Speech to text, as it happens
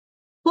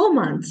4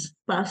 months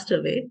passed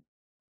away,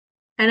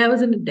 and I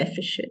was in a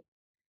deficit.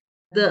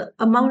 The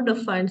amount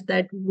of funds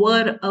that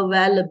were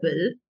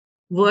available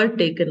were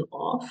taken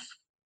off.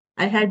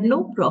 I had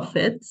no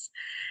profits.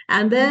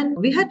 And then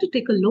we had to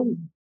take a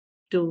loan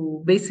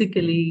to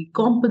basically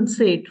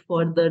compensate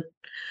for the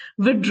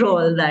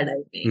withdrawal that I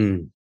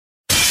made.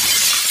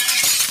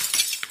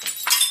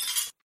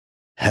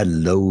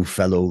 Hello,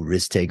 fellow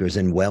risk takers,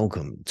 and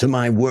welcome to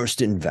my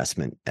worst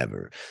investment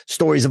ever.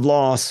 Stories of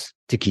loss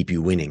to keep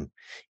you winning.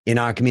 In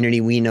our community,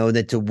 we know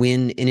that to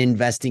win in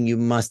investing, you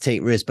must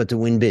take risk, but to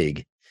win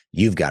big,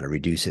 you've got to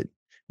reduce it.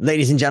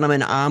 Ladies and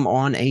gentlemen, I'm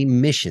on a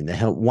mission to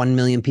help 1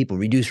 million people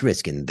reduce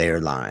risk in their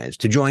lives.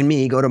 To join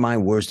me, go to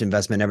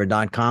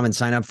myworstinvestmentever.com and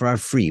sign up for our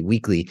free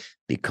weekly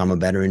Become a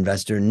Better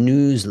Investor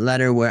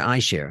newsletter where I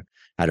share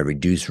how to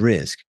reduce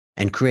risk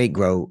and create,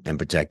 grow, and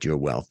protect your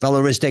wealth.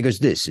 Fellow risk takers,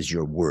 this is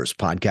your worst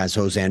podcast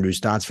host, Andrew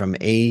Stotz from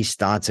A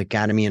Stotz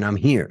Academy, and I'm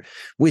here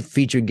with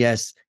featured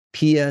guest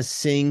Pia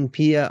Singh.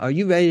 Pia, are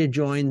you ready to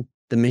join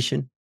the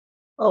mission?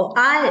 Oh,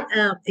 I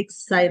am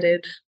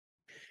excited.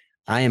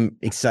 I am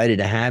excited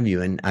to have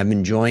you, and I'm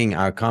enjoying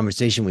our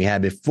conversation we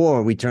had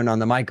before we turned on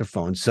the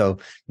microphone. So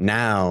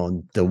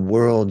now the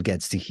world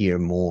gets to hear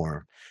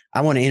more.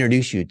 I want to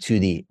introduce you to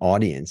the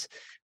audience.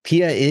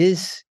 Pia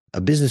is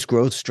a business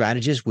growth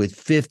strategist with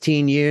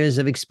 15 years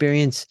of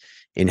experience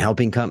in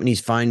helping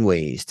companies find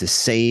ways to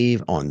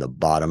save on the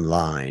bottom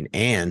line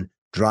and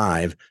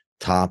drive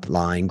top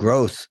line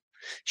growth.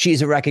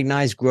 She's a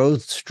recognized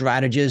growth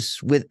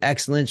strategist with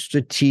excellent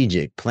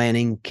strategic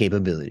planning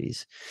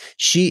capabilities.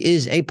 She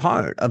is a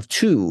part of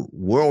 2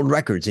 world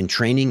records in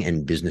training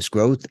and business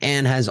growth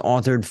and has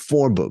authored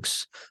 4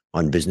 books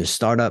on business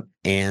startup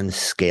and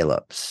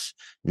scale-ups.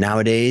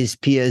 Nowadays,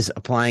 Pia is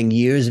applying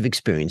years of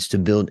experience to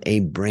build a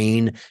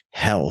brain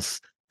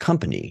health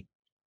company,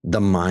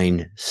 The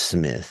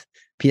Mindsmith.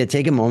 Pia,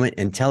 take a moment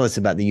and tell us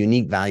about the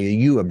unique value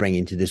you are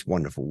bringing to this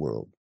wonderful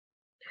world.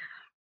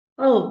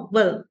 Oh,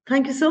 well,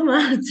 thank you so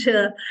much.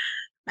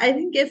 I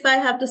think if I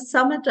have to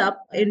sum it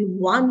up in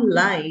one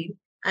line,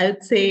 I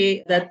would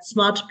say that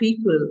smart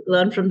people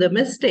learn from their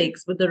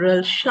mistakes, but the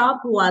real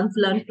sharp ones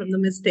learn from the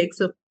mistakes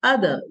of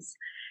others,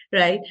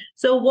 right?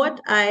 So what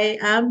I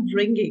am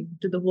bringing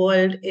to the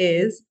world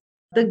is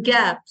the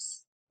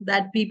gaps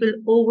that people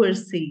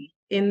oversee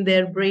in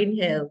their brain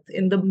health,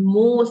 in the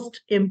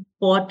most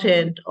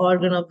important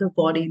organ of the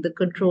body, the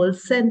control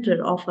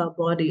center of our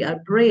body, our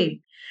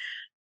brain.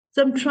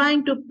 So I'm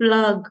trying to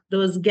plug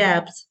those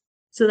gaps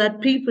so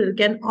that people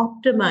can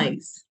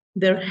optimize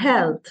their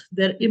health,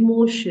 their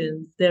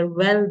emotions, their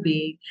well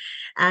being,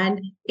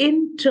 and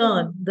in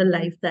turn, the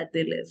life that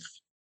they live.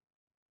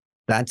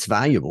 That's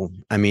valuable.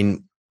 I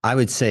mean, I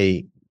would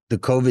say the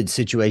COVID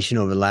situation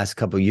over the last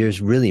couple of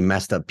years really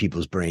messed up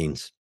people's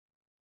brains.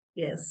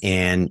 Yes.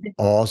 And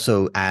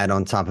also add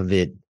on top of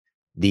it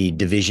the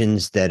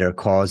divisions that are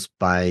caused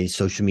by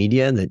social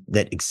media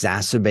that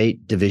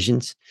exacerbate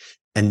divisions.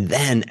 And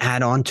then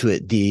add on to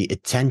it the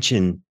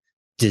attention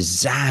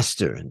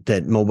disaster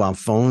that mobile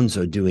phones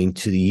are doing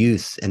to the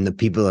youth and the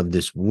people of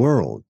this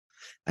world.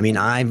 I mean,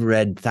 I've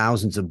read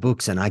thousands of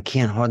books and I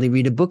can't hardly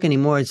read a book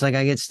anymore. It's like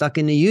I get stuck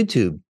into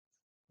YouTube.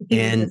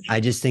 And I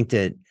just think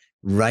that,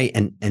 right.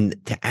 And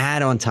to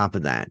add on top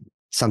of that,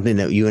 something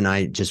that you and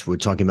I just were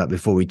talking about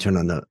before we turned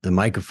on the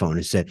microphone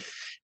is that,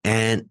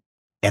 and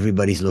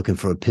everybody's looking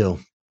for a pill.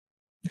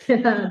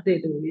 They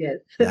do, yes.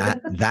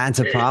 That's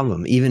a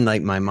problem. Even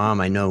like my mom,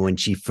 I know when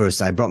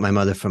I brought my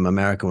mother from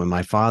America when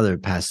my father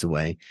passed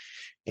away,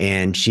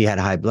 and she had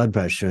high blood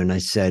pressure. And I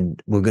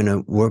said, we're going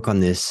to work on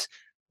this,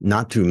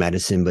 not through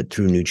medicine, but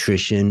through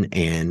nutrition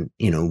and,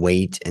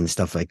 weight and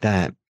stuff like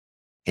that.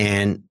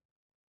 And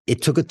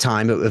it took a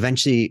time, but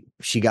eventually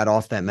she got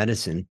off that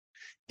medicine.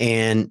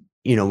 And,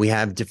 we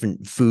have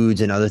different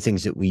foods and other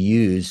things that we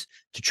use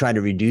to try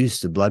to reduce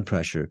the blood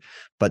pressure.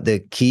 But the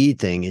key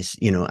thing is,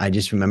 I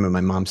just remember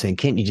my mom saying,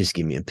 can't you just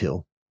give me a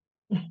pill?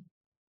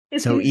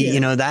 So,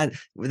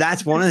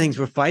 that's one of the things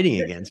we're fighting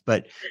against.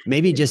 But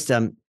maybe just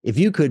if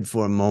you could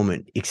for a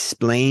moment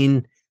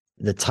explain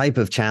the type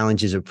of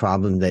challenges or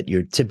problem that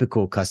your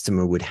typical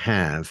customer would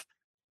have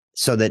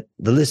so that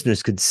the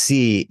listeners could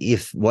see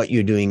if what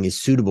you're doing is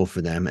suitable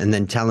for them, and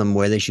then tell them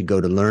where they should go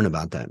to learn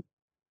about that.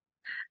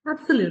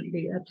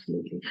 Absolutely,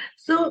 absolutely.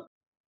 So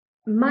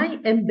my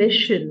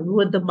ambition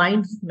with the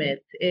Mindsmith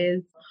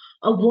is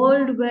a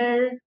world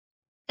where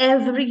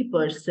every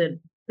person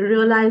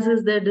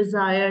realizes their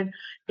desired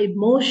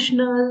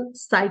emotional,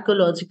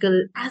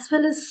 psychological, as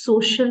well as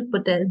social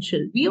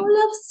potential. We all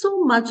have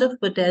so much of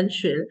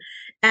potential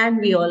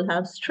and we all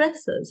have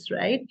stressors,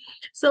 right?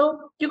 So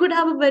you could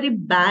have a very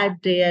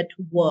bad day at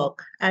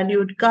work and you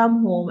would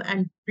come home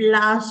and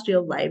blast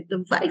your wife.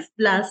 The wife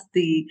blasts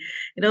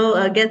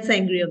gets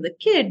angry on the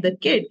kid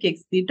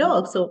kicks the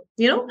dog. So,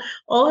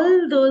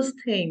 all those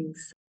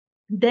things.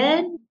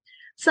 Then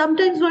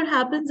sometimes what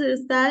happens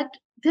is that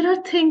there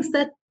are things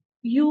that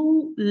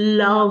you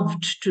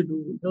loved to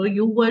do,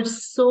 you were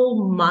so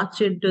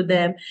much into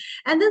them,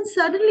 and then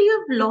suddenly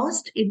you've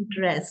lost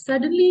interest.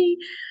 Suddenly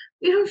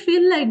you don't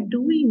feel like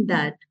doing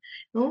that.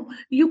 No,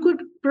 you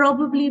could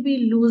probably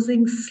be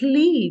losing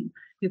sleep.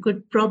 You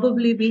could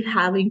probably be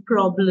having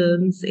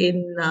problems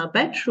in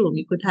bedroom.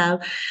 You could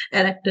have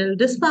erectile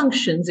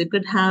dysfunctions. You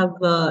could have,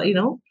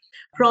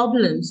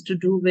 problems to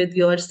do with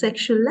your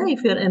sexual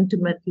life, your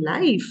intimate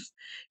life.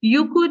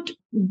 You could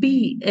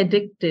be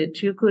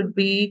addicted. You could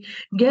be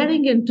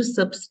getting into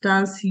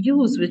substance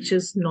use, which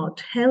is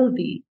not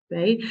healthy,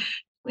 right?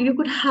 You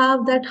could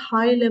have that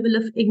high level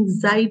of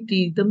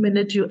anxiety the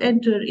minute you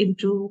enter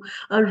into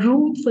a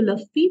room full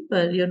of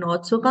people. You're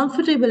not so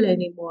comfortable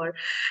anymore.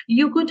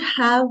 You could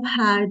have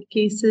had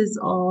cases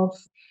of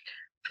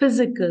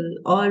physical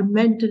or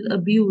mental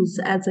abuse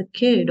as a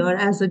kid or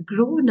as a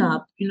grown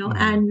up, Mm.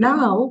 and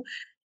now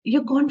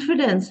your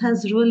confidence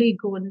has really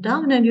gone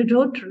down and you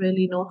don't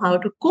really know how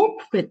to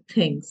cope with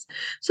things.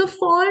 So,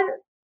 for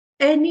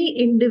any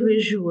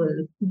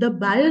individual, the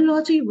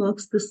biology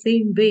works the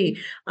same way.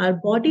 Our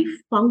body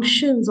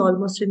functions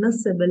almost in a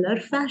similar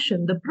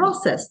fashion. The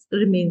process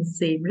remains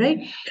same,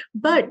 right?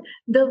 But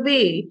the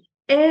way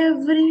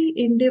every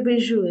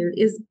individual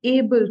is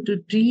able to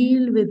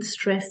deal with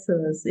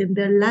stressors in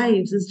their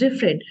lives is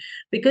different,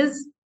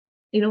 because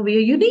we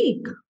are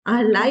unique.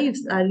 Our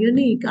lives are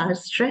unique. Our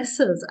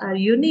stressors are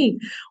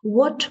unique.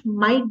 What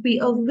might be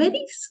a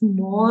very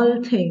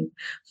small thing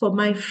for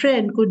my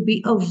friend could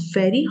be a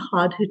very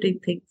hard hitting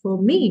thing for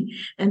me,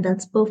 and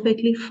that's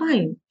perfectly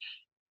fine.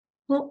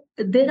 So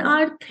there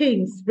are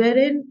things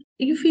wherein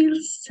you feel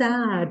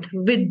sad,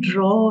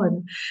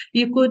 withdrawn.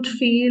 You could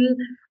feel,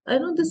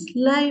 this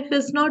life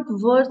is not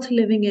worth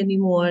living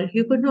anymore.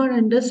 You could not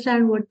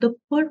understand what the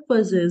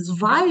purpose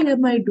is. Why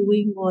am I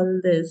doing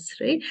all this,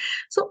 right?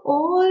 So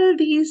all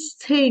these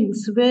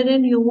things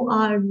wherein you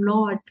are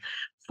not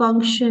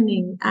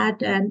functioning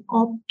at an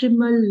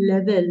optimal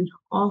level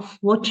of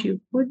what you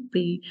could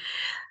be,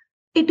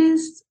 it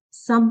is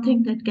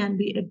something that can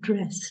be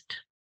addressed.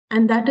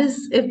 And that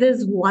is, if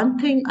there's one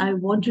thing I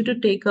want you to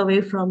take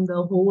away from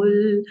the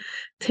whole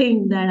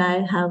thing that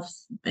I have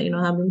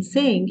been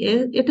saying,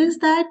 it is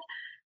that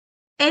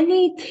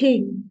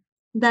anything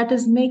that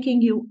is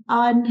making you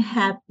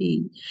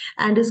unhappy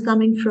and is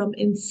coming from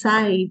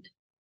inside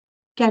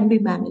can be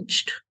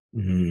managed.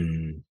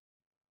 Mm.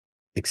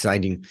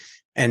 Exciting.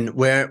 And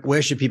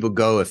where should people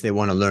go if they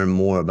want to learn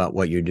more about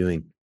what you're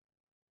doing?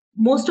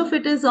 Most of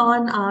it is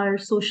on our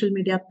social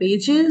media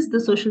pages.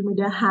 The social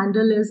media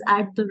handle is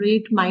at the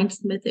rate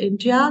Mindsmith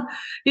India.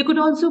 You could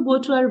also go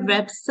to our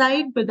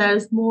website, but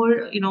there's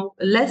more,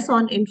 less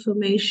on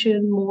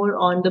information, more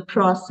on the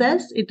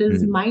process. It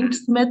is Mm.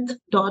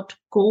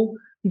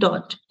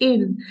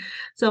 mindsmith.co.in.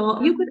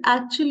 So you could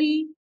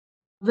actually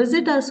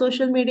visit our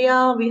social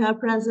media. We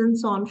have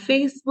presence on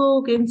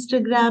Facebook,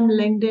 Instagram,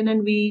 LinkedIn,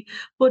 and we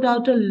put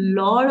out a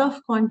lot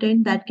of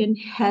content that can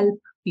help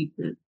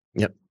people.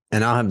 Yep.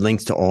 And I'll have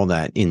links to all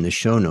that in the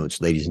show notes,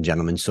 ladies and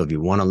gentlemen. So if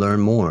you want to learn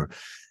more,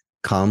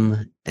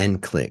 come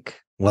and click.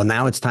 Well,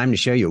 now it's time to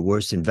share your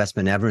worst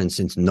investment ever. And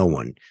since no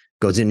one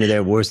goes into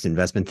their worst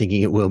investment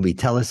thinking it will be,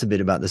 tell us a bit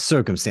about the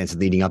circumstances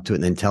leading up to it,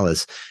 and then tell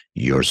us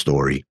your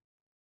story.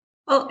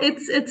 Oh,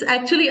 it's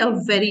actually a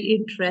very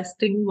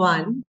interesting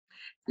one.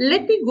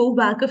 Let me go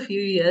back a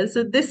few years.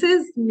 So this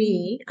is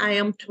me. I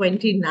am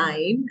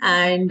 29,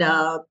 and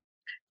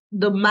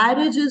the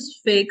marriage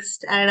is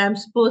fixed, and I'm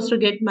supposed to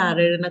get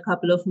married in a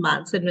couple of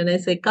months. And when I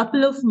say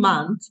couple of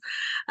months,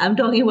 I'm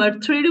talking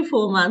about 3 to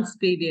 4 months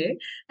period,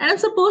 and I'm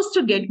supposed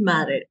to get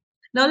married.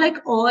 Now,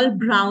 like all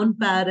brown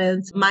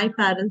parents, my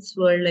parents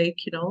were like,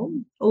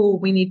 oh,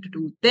 we need to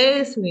do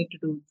this, we need to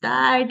do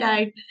that.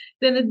 And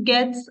then it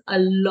gets a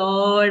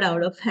lot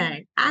out of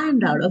hand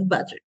and out of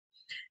budget.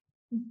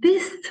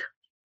 This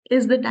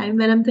is the time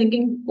when I'm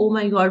thinking, oh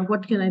my God,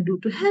 what can I do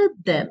to help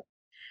them?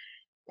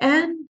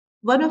 And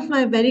one of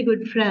my very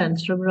good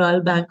friends from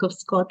Royal Bank of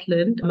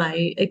Scotland,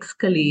 my ex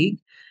colleague,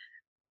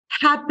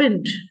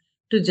 happened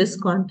to just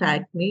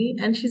contact me.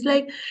 And she's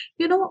like,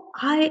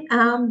 I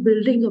am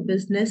building a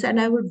business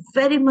and I would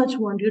very much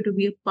want you to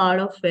be a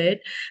part of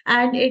it.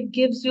 And it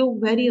gives you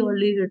very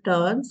early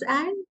returns.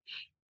 And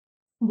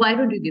why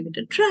don't you give it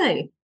a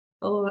try?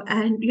 Oh,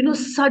 and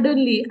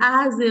suddenly,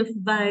 as if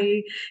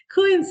by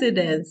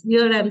coincidence,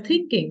 here I'm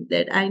thinking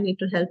that I need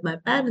to help my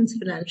parents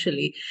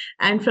financially.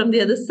 And from the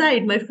other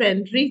side, my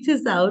friend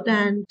reaches out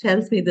and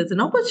tells me there's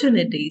an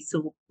opportunity.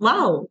 So,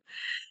 wow,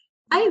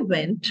 I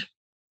went,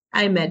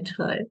 I met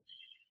her,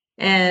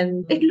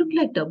 and it looked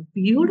like a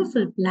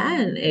beautiful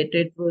plan.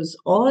 It was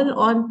all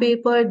on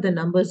paper, the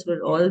numbers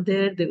were all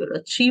there, they were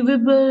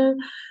achievable.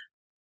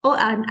 Oh,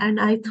 and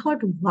I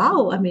thought,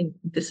 wow, I mean,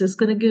 this is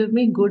going to give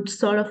me good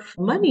sort of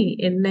money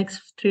in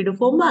next 3 to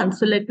 4 months.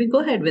 So let me go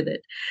ahead with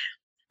it.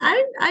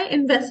 And I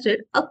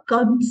invested a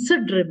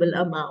considerable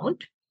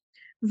amount,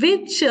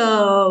 which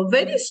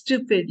very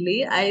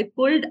stupidly I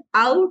pulled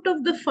out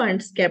of the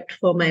funds kept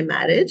for my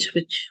marriage,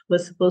 which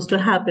was supposed to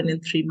happen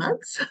in 3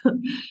 months.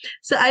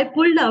 So I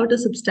pulled out a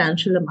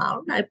substantial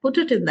amount. I put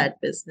it in that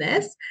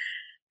business.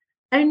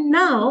 And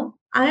now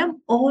I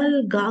am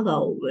all gaga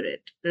over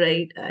it,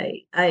 right?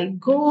 I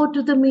go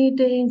to the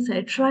meetings,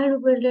 I try to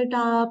build it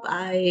up,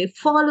 I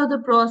follow the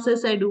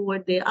process, I do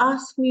what they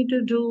ask me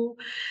to do,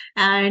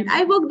 and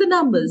I work the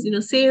numbers.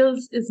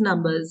 Sales is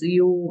numbers.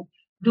 You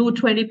do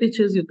 20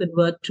 pitches, you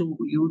convert two.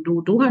 You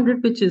do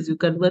 200 pitches, you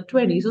convert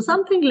 20. So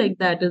something like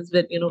that is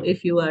when,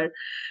 if you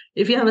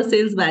have a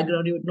sales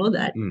background, you would know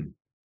that. Mm.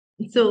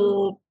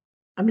 So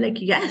I'm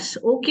like, yes,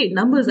 okay,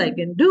 numbers I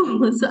can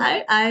do. So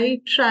I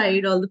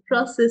tried all the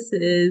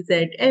processes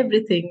and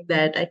everything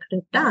that I could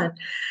have done.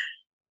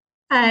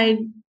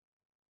 And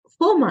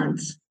 4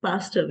 months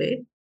passed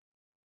away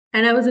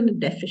and I was in a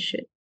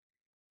deficit.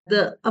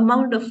 The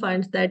amount of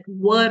funds that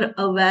were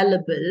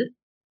available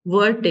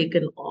were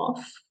taken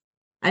off.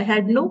 I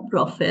had no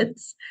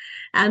profits.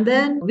 And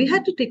then we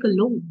had to take a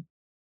loan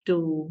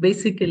to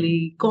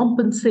basically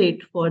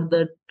compensate for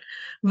the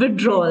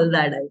withdrawal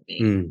that I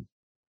made. Mm.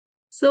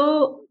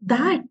 So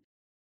that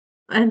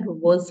and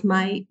was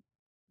my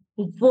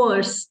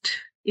worst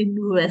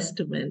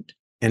investment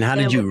And how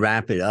did ever. you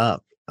wrap it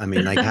up? I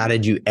mean, like, how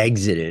did you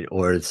exit it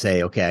or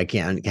say, okay, I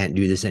can't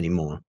do this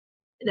anymore?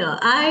 No,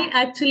 I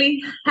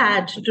actually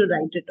had to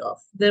write it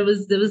off. There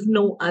was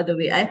no other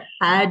way. I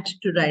had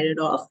to write it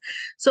off.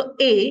 So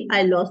A,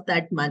 I lost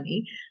that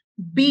money.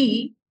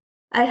 B,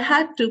 I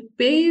had to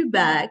pay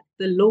back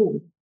the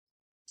loan.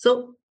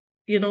 So,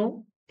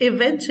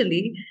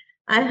 eventually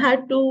I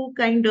had to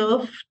kind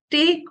of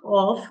take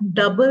off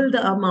double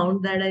the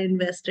amount that I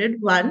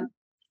invested. One,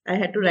 I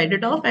had to write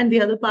it off, and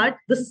the other part,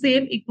 the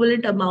same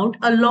equivalent amount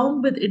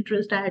along with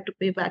interest, I had to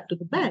pay back to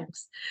the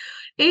banks.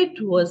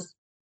 It was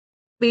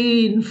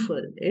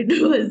painful.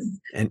 It was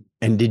And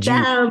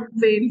damn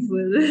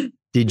painful.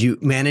 did you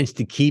manage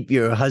to keep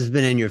your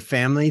husband and your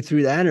family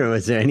through that, or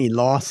was there any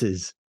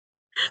losses?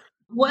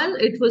 Well,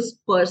 it was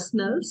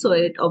personal, so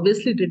it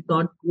obviously did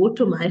not go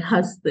to my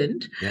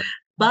husband. Yep.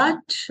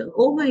 But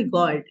oh my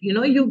God,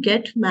 you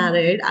get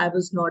married. I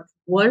was not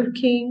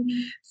working.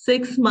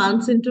 6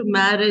 months into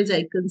marriage,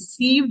 I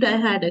conceived, I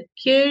had a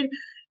kid.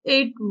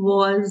 It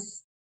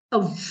was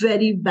a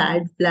very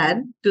bad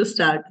plan to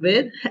start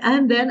with.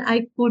 And then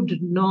I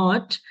could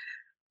not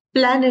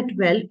plan it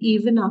well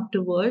even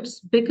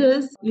afterwards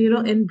because,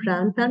 in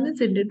brand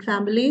families, Indian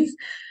families,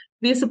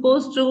 we're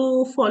supposed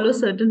to follow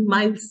certain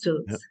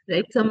milestones, Yep.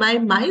 right? So my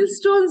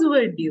milestones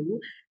were due.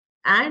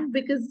 And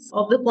because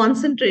of the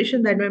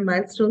concentration that my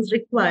milestones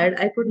required,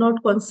 I could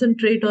not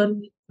concentrate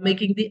on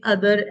making the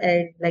other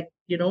end, like,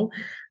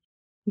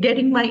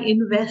 getting my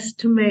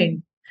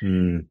investment.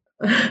 Mm.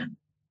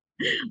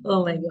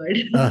 Oh my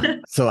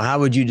God. So how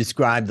would you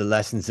describe the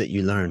lessons that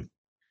you learned?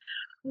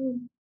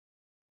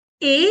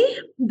 A,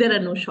 there are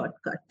no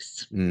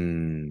shortcuts.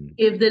 Mm.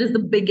 If there is the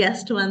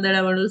biggest one that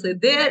I want to say,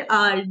 there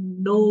are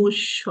no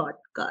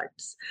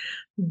shortcuts.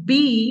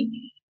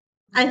 B,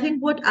 I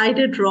think what I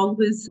did wrong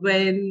was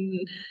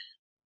mm,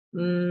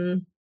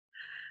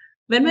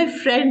 when my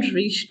friend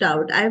reached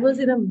out, I was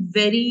in a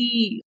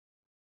very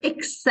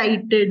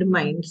excited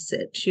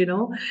mindset,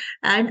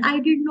 and I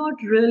did not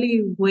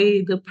really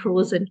weigh the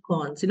pros and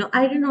cons.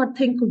 I did not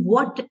think,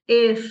 what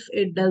if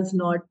it does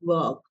not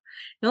work?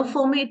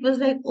 For me, it was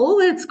like, oh,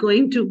 it's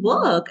going to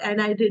work.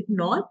 And I did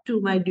not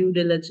do my due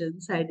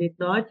diligence. I did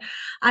not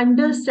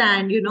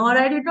understand, or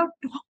I did not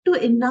talk to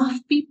enough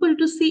people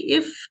to see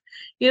if,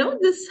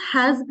 this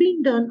has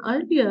been done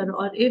earlier,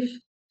 or if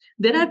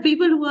there are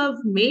people who have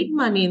made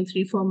money in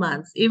 3-4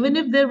 months, even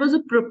if there was a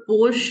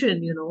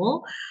proportion,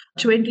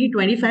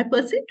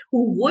 20-25%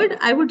 who would,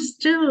 I would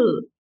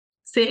still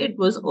say it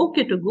was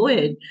okay to go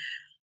ahead.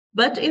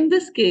 But in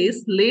this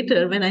case,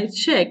 later when I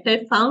checked,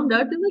 I found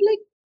out there were like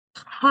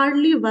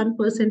hardly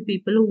 1%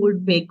 people who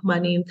would make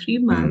money in 3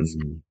 months.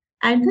 Mm.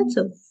 And that's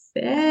a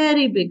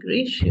very big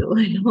ratio,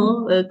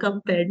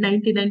 compared.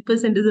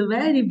 99% is a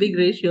very big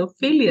ratio of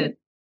failure.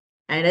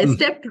 And I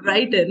stepped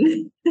right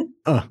in.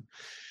 Oh,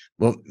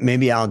 well,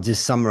 maybe I'll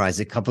just summarize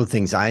a couple of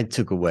things I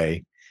took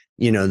away.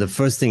 The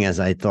first thing, as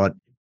I thought,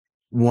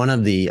 one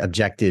of the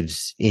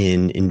objectives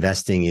in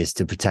investing is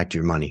to protect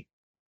your money.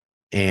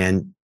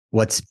 And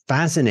what's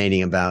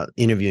fascinating about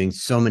interviewing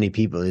so many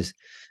people is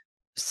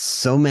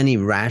so many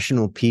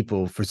rational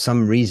people, for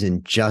some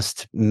reason,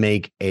 just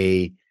make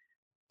a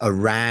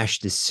rash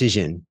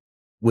decision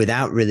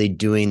without really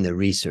doing the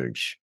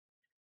research.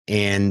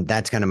 And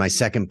that's kind of my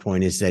second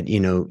point, is that,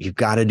 you've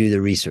got to do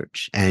the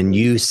research. And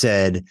you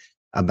said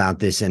about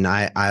this, and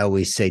I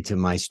always say to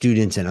my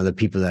students and other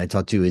people that I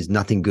talk to, is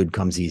nothing good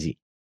comes easy.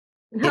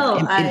 No,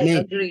 I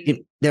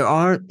agree. There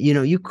are,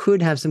 you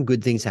could have some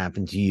good things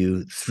happen to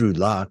you through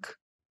luck,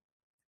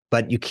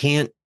 but you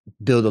can't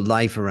build a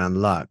life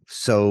around luck.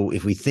 So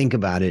if we think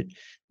about it,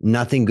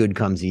 nothing good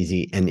comes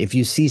easy. And if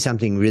you see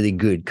something really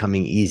good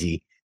coming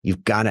easy,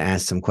 you've got to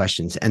ask some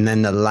questions. And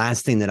then the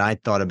last thing that I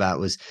thought about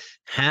was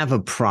have a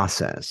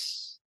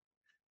process.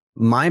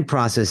 My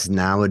process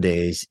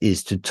nowadays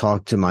is to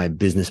talk to my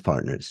business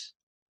partners.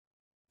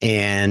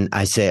 And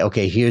I say,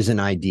 okay, here's an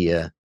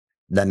idea.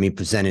 Let me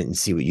present it and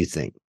see what you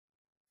think.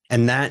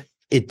 And that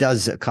it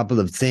does a couple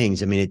of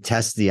things. I mean, it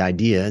tests the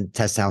idea,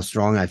 tests how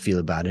strong I feel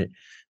about it,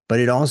 but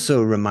it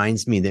also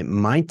reminds me that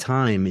my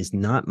time is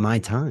not my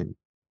time.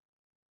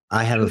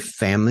 I have a True.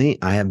 family,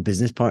 I have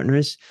business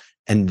partners,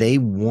 and they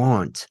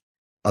want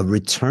a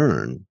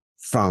return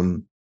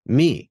from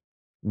me,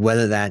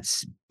 whether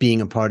that's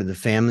being a part of the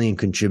family and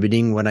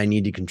contributing what I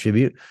need to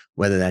contribute,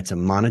 whether that's a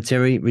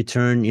monetary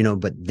return,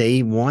 but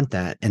they want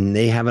that and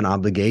they have an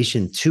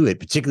obligation to it,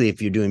 particularly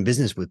if you're doing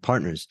business with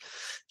partners.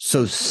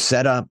 So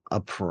set up a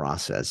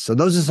process. So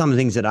those are some of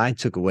the things that I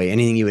took away.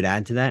 Anything you would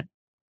add to that?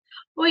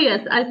 Oh,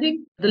 yes. I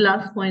think the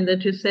last point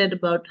that you said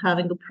about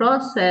having a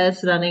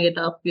process, running it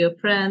up your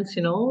friends,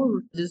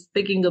 just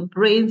picking the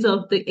brains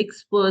of the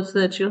experts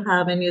that you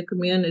have in your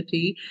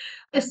community,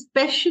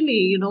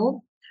 especially,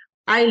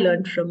 I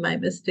learned from my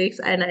mistakes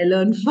and I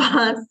learned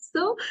fast.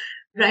 So,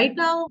 right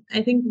now,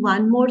 I think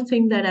one more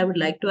thing that I would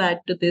like to add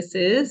to this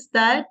is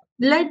that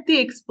let the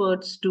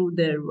experts do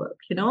their work.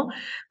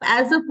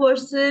 As a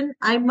person,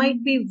 I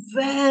might be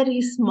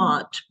very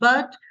smart,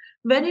 but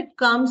when it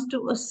comes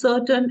to a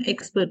certain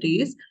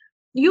expertise,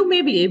 you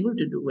may be able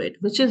to do it,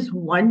 which is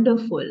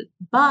wonderful,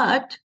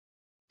 but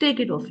take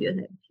it off your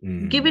head.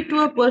 Give Mm, it to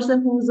a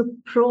person who's a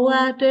pro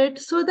at it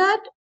so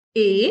that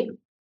A,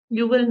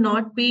 you will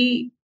not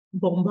be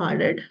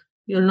bombarded.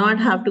 You'll not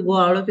have to go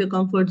out of your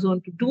comfort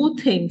zone to do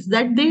things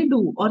that they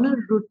do on a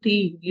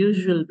routine,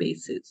 usual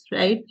basis,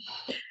 right?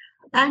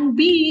 And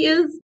B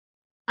is,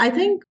 I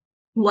think,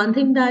 one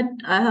thing that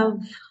I have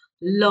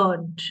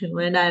learned,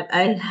 and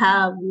I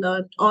have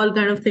learned all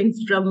kind of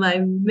things from my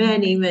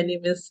many, many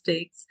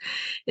mistakes,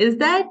 is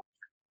that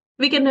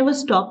we can never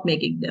stop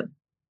making them.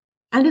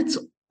 And it's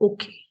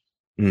okay,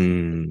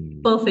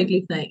 mm,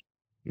 perfectly fine.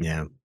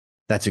 yeah,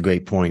 that's a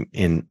great point.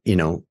 And,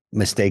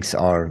 mistakes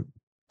are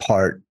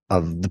part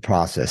of the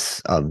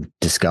process of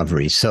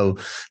discovery. So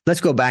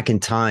let's go back in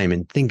time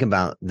and think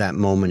about that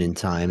moment in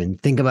time and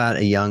think about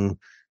a young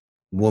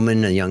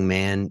woman, a young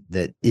man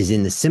that is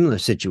in a similar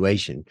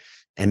situation.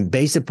 And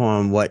based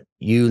upon what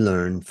you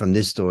learned from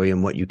this story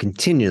and what you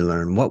continue to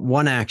learn, what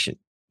one action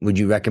would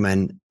you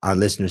recommend our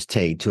listeners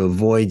take to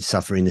avoid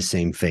suffering the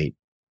same fate?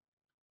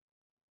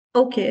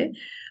 Okay.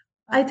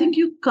 I think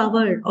you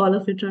covered all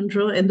of it,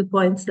 Andrew, in the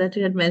points that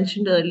you had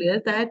mentioned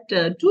earlier that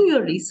do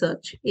your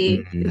research.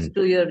 A is Mhm.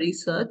 do your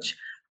research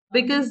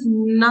because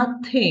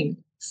nothing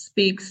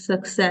speaks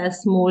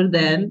success more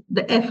than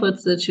the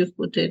efforts that you've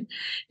put in.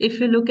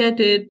 If you look at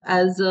it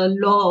as a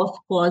law of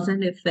cause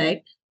and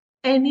effect,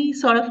 any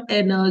sort of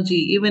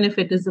energy, even if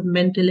it is a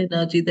mental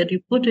energy that you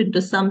put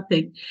into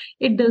something,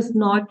 it does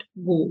not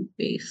go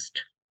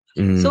waste.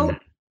 Mm, So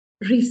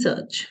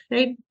research,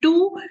 right?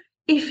 Two,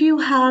 if you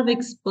have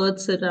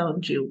experts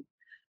around you,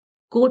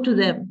 go to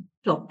them,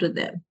 talk to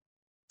them.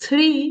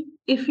 Three,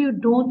 if you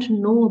don't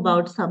know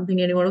about something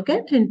and you want to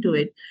get into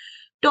it,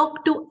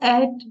 talk to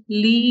at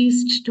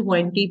least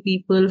 20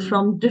 people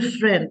from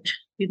different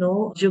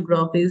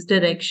geographies,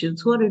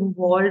 directions, who are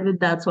involved with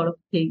that sort of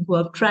thing, who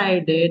have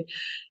tried it,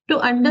 to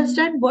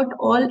understand what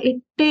all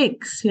it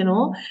takes.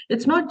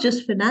 It's not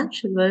just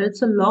financial, but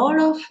it's a lot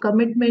of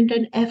commitment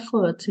and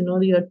efforts,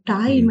 your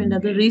time and mm,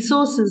 other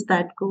resources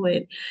that go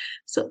in.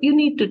 So you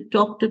need to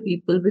talk to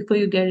people before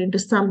you get into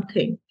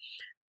something.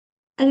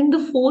 I think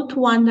the fourth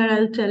one that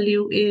I'll tell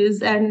you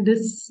is, and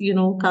this,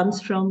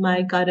 comes from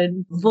my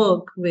current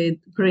work with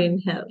brain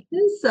health,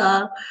 is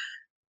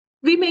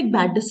we make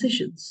bad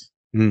decisions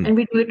mm. and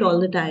we do it all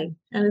the time,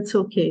 and it's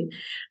okay.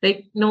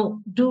 Like,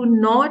 no, do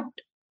not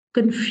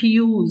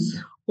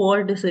confuse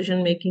poor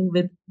decision making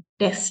with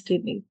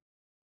destiny.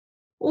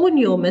 Own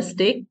your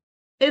mistake.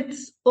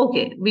 It's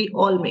okay. We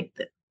all make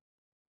them.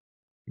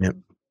 Yep.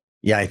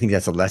 Yeah, I think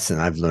that's a lesson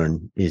I've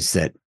learned is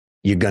that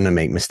you're going to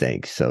make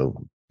mistakes. So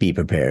be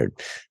prepared.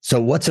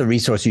 So, what's a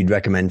resource you'd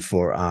recommend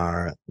for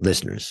our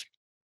listeners?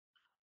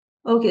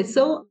 Okay,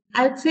 so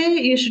I'd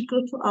say you should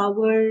go to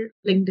our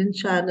LinkedIn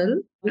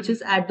channel, which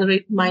is at the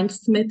rate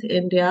Mindsmith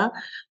India,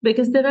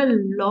 because there are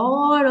a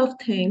lot of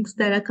things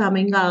that are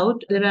coming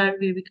out.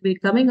 We're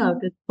coming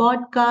out with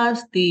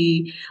podcasts,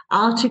 the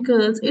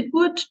articles. It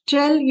would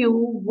tell you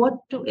what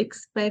to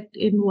expect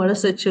in what a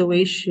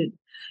situation.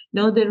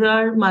 There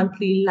are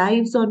monthly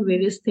lives on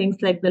various things,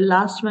 like the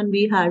last one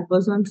we had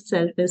was on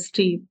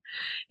self-esteem.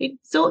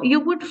 So you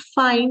would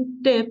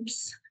find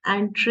tips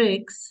and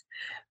tricks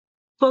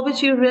for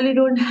which you really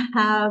don't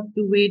have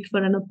to wait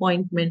for an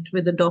appointment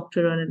with a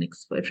doctor or an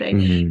expert, right?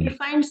 You Mm,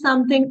 find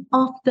something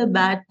off the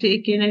bat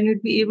taken and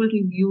you'd be able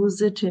to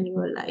use it in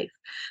your life.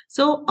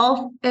 So,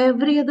 of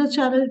every other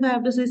channel, if I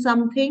have to say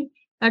something,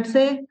 I'd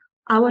say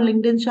our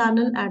LinkedIn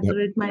channel at the yep.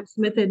 rate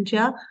Mindsmith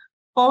India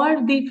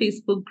or the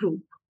Facebook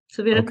group.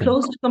 So, we're a Okay.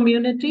 closed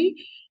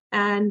community,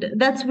 and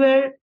that's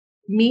where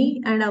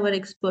me and our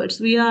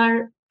experts, we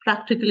are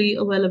practically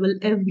available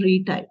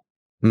every time.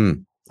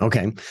 Mm,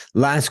 okay.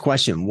 Last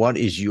question. What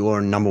is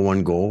your number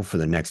one goal for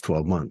the next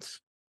 12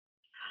 months?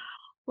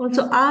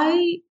 Also,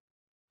 I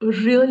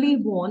really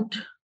want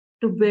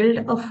to build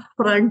a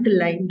front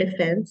line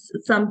defense,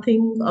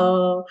 something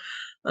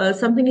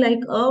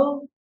like a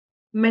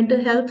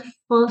mental health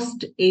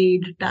first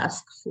aid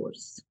task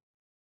force.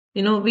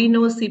 We know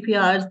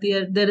CPRs,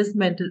 there is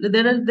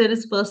there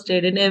is first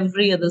aid in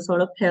every other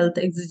sort of health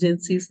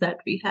exigencies that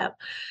we have.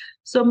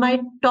 So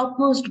my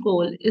topmost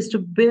goal is to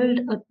build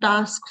a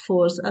task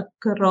force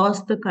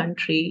across the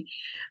country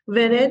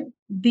wherein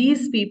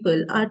these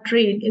people are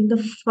trained in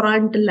the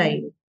front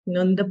line,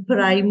 in the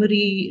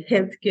primary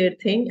healthcare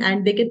thing,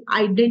 and they can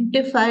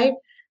identify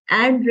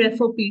and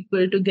refer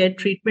people to get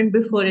treatment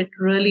before it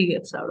really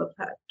gets out of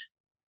hand.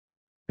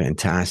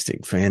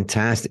 Fantastic.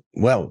 Fantastic.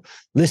 Well,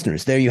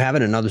 listeners, there you have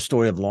it. Another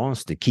story of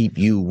loss to keep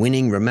you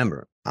winning.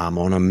 Remember, I'm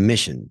on a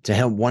mission to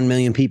help 1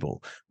 million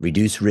people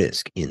reduce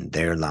risk in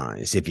their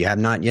lives. If you have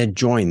not yet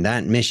joined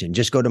that mission,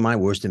 just go to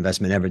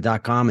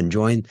myworstinvestmentever.com and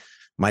join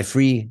my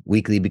free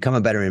weekly Become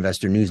a Better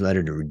Investor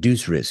newsletter to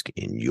reduce risk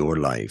in your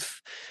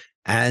life.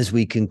 As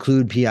we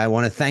conclude, P, I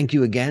want to thank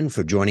you again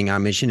for joining our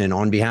mission. And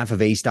on behalf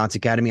of A Stotz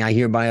Academy, I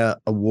hereby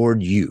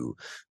award you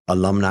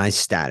alumni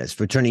status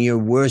for turning your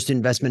worst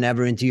investment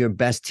ever into your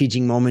best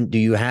teaching moment. Do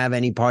you have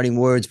any parting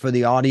words for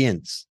the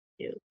audience?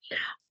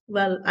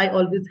 Well, I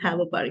always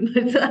have a parting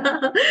words.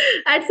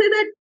 I'd say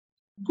that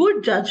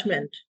good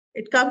judgment,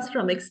 it comes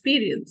from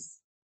experience,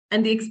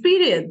 and the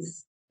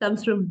experience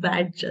comes from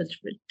bad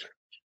judgment.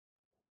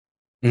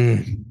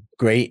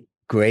 Great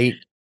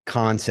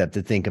concept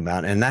to think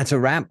about. And that's a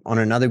wrap on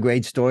another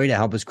great story to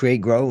help us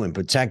create, grow, and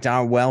protect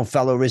our wealth.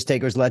 Fellow risk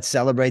takers, let's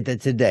celebrate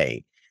that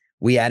today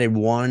we added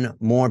one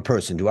more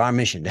person to our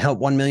mission to help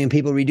 1 million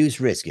people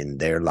reduce risk in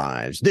their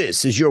lives.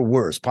 This is your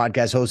worst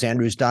podcast host,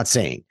 Andrew Stotz,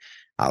 saying,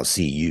 I'll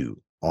see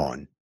you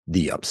on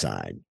the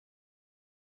upside.